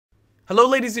Hello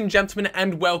ladies and gentlemen,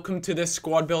 and welcome to this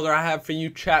squad builder I have for you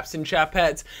chaps and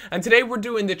chapettes. And today we're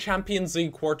doing the Champions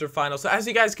League quarterfinals. So as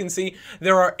you guys can see,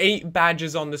 there are 8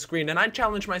 badges on the screen, and I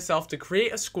challenged myself to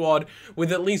create a squad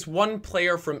with at least one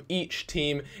player from each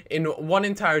team in one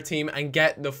entire team and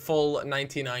get the full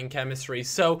 99 chemistry.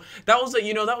 So that was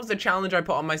the challenge I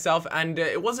put on myself, and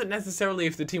it wasn't necessarily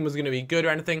if the team was going to be good or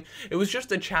anything. It was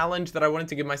just a challenge that I wanted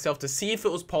to give myself to see if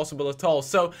it was possible at all.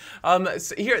 So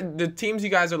here the teams you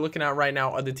guys are looking at right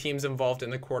now are the teams involved in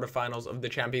the quarterfinals of the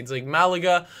Champions League.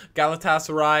 Malaga,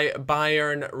 Galatasaray,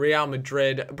 Bayern, Real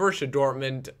Madrid, Borussia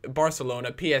Dortmund,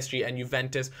 Barcelona, PSG, and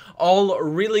Juventus. All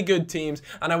really good teams,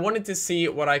 and I wanted to see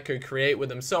what I could create with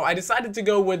them. So I decided to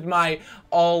go with my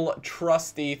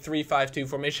all-trusty 3-5-2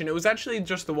 formation. It was actually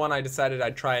just the one I decided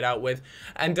I'd try it out with,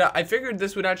 and I figured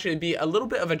this would actually be a little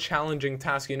bit of a challenging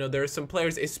task. You know, there are some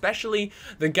players, especially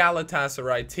the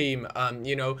Galatasaray team,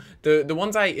 the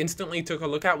ones I instantly took a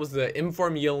look at was the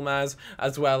Inform Yilmaz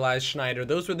as well as Schneider.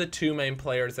 Those were the 2 main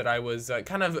players that I was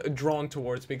kind of drawn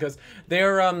towards because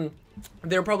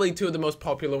they're probably 2 of the most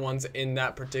popular ones in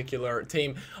that particular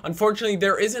team. Unfortunately,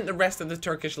 there isn't the rest of the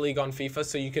Turkish league on FIFA,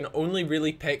 so you can only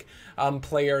really pick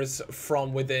players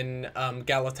from within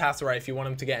Galatasaray if you want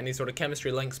them to get any sort of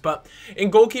chemistry links. But in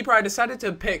goalkeeper, I decided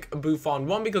to pick Buffon.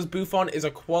 One, because Buffon is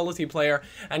a quality player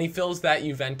and he fills that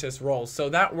Juventus role, so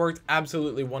that worked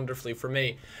absolutely wonderfully for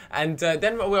me. And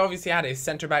then we obviously had a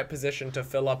centre-back position to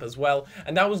fill up as well,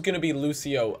 and that was going to be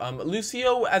Lucio.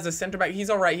 Lucio as a centre-back,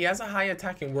 he's alright. He has a high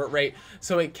attacking work rate,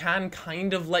 so it can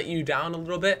kind of let you down a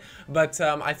little bit, but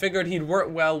I figured he'd work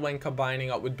well when combining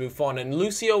up with Buffon. And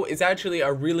Lucio is actually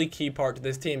a really key part to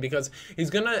this team because he's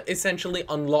going to essentially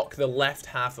unlock the left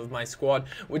half of my squad,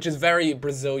 which is very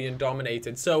Brazilian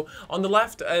dominated. So on the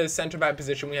left centre-back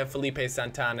position, we have Felipe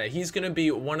Santana. He's going to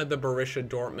be one of the Borussia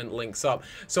Dortmund links up.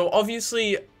 So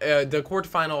obviously the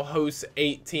quarterfinal hosts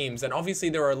 8 teams, and obviously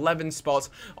there are 11 spots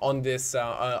on this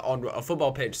on a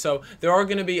football pitch, so there are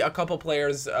going to be a couple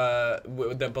players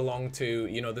that belong to,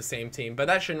 you know, the same team, but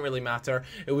that shouldn't really matter.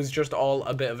 It was just all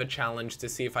a bit of a challenge to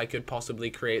see if I could possibly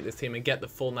create this team and get the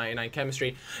full 99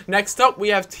 chemistry. Next up, we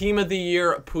have Team of the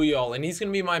Year Puyol, and he's going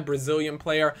to be my Brazilian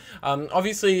player.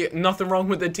 Obviously, nothing wrong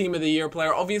with the Team of the Year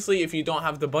player. Obviously, if you don't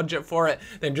have the budget for it,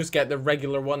 then just get the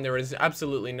regular one. There is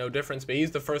absolutely no difference, but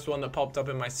he's the first one that popped up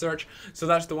in my search, so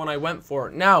that's the one I went for.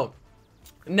 Now,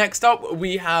 next up,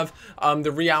 we have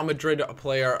the Real Madrid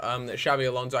player, Xabi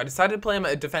Alonso. I decided to play him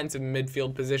at a defensive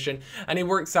midfield position, and he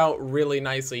works out really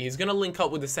nicely. He's going to link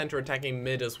up with the center attacking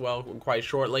mid as well quite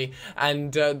shortly,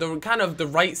 and the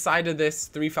right side of this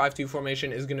 3-5-2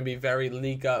 formation is going to be very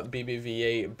Liga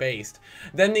BBVA based.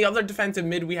 Then the other defensive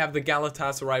mid, we have the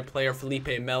Galatasaray player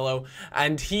Felipe Melo,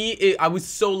 and I was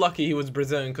so lucky he was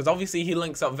Brazilian because obviously he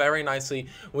links up very nicely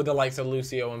with the likes of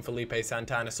Lucio and Felipe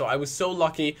Santana. So I was so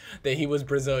lucky that he was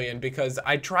Brazilian because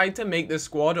I tried to make this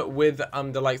squad with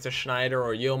the likes of Schneider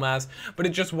or Yilmaz, but it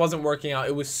just wasn't working out.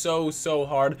 It was so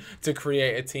hard to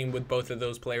create a team with both of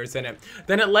those players in it.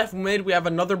 Then at left mid, we have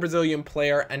another Brazilian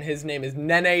player, and his name is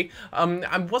Nene.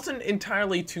 I wasn't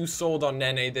entirely too sold on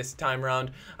Nene this time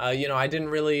around. You know, I haven't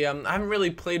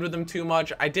really played with him too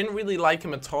much. I didn't really like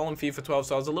him at all in FIFA 12,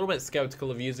 so I was a little bit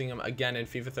skeptical of using him again in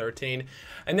FIFA 13.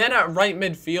 And then at right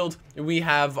midfield, we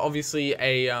have obviously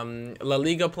a La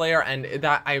Liga player, and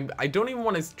that I don't even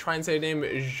want to try and say the name,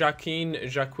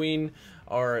 Jacquin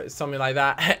or something like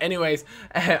that. Anyways,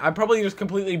 I probably just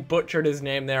completely butchered his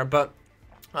name there, but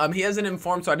he has an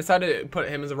inform, so I decided to put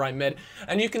him as a right mid.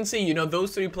 And you can see, you know,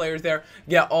 those 3 players there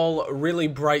get all really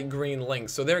bright green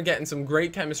links. So they're getting some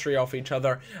great chemistry off each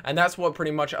other. And that's what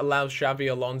pretty much allows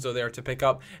Xabi Alonso there to pick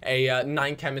up a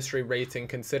 9 chemistry rating,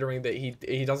 considering that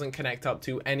he doesn't connect up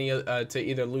to any to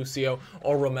either Lucio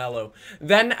or Romelu.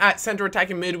 Then at center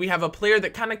attacking mid, we have a player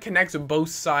that kind of connects both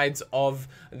sides of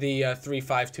the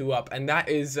 3-5-2 up. And that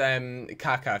is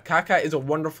Kaká. Kaká is a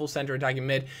wonderful center attacking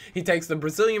mid. He takes the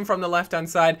Brazilian from the left-hand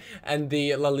side and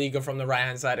the La Liga from the right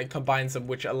hand side and combines them,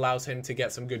 which allows him to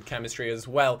get some good chemistry as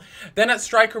well. Then at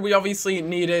striker, we obviously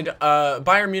needed a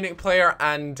Bayern Munich player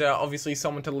and obviously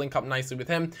someone to link up nicely with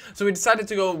him, so we decided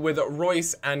to go with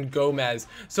Royce and Gomez.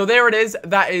 So there it is.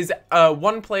 That is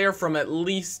one player from at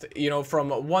least, you know,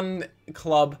 from one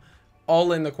club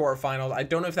all in the quarterfinals. I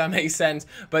don't know if that makes sense,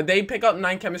 but they pick up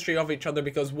 9 chemistry off each other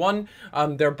because 1,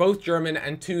 they're both German,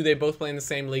 and 2, they both play in the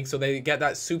same league, so they get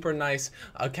that super nice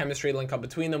chemistry link up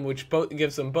between them, which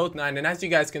gives them both 9. And as you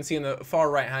guys can see in the far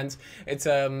right hand, it's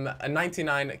a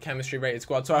 99 chemistry rated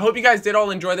squad. So I hope you guys did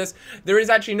all enjoy this. There is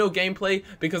actually no gameplay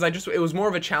because it was more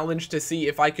of a challenge to see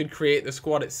if I could create the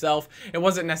squad itself. It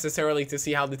wasn't necessarily to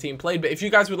see how the team played, but if you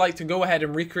guys would like to go ahead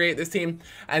and recreate this team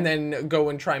and then go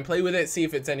and try and play with it, see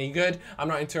if it's any good, I'm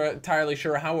not entirely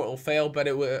sure how it will fail, but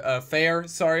it will fare.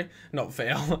 Sorry, not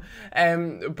fail.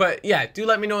 But yeah, do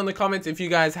let me know in the comments if you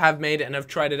guys have made it and have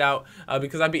tried it out,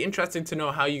 because I'd be interested to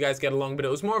know how you guys get along. But it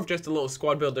was more of just a little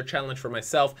squad builder challenge for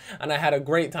myself, and I had a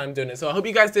great time doing it. So I hope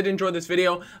you guys did enjoy this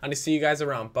video, and I see you guys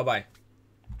around. Bye bye.